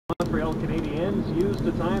Montreal Canadiens used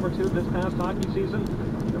a time or two this past hockey season.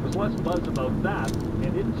 There was less buzz about that,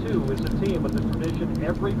 and it too is a team with a tradition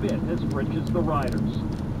every bit as rich as the Riders.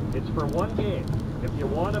 It's for one game. If you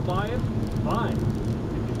want to buy it, fine.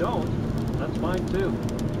 If you don't, that's fine too.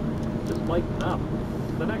 Just lighten up.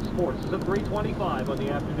 The next sports is at 3:25 on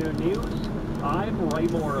the afternoon news. I'm Ray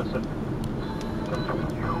Morrison.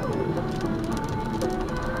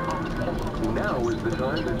 Now is the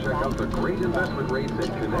time to check out the great investment rates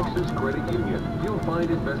at Connexus Credit Union. You'll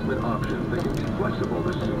find investment options that can be flexible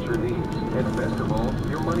to suit your needs. And best of all,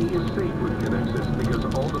 your money is safe with Connexus because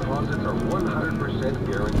all deposits are 100%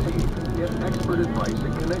 guaranteed. Get expert advice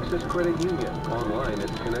at Connexus Credit Union. Online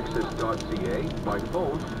at connexus.ca, by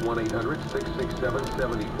phone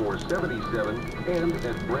 1-800-667-7477, and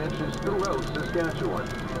at branches throughout Saskatchewan.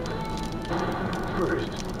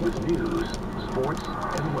 First, with news, sports,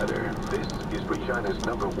 and weather. This is Regina's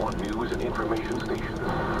 #1 news and information station.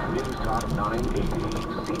 News Talk 980,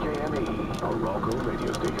 CJME, a local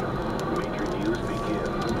radio station. Major news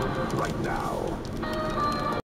begins right now.